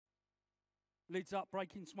Lids up,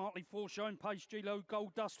 braking smartly, 4 showing pace. Gilo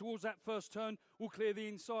Gold Dust towards that first turn will clear the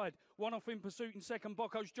inside. 1 off in pursuit in second,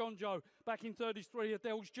 Bockos John Joe. Back in third is 3,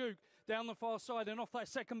 Adele's Duke. Down the far side and off that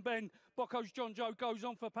second bend, Bockos John Joe goes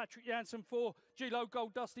on for Patrick Jansen. 4, Gilo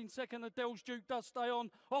Gold Dust in second, Adele's Duke does stay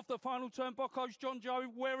on. Off the final turn, Bockos John Joe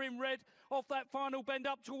wearing red. Off that final bend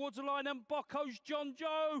up towards the line and Bockos John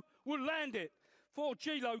Joe will land it. 4,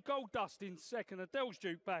 Gilo Gold Dust in second, Adele's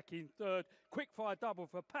Duke back in third. Quick fire double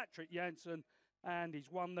for Patrick Jansen. And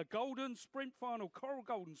he's won the Golden Sprint Final, Coral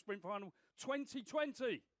Golden Sprint Final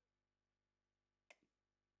 2020.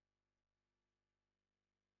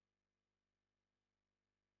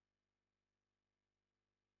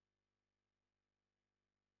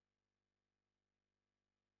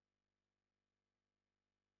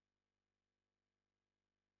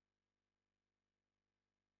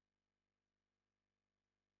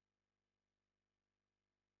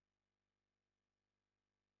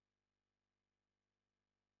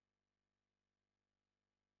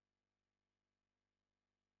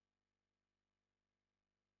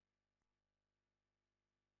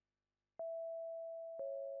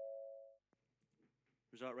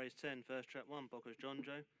 Result race 10, first trap 1, Bockos John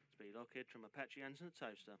Joe, Speedy Lockhead from Apache Jansen at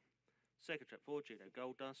Toaster. Second trap 4, Gilo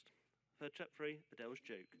Gold Dust. Third trap 3, Adele's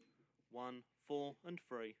Duke. 1, 4 and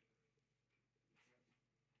 3.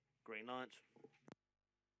 Green light.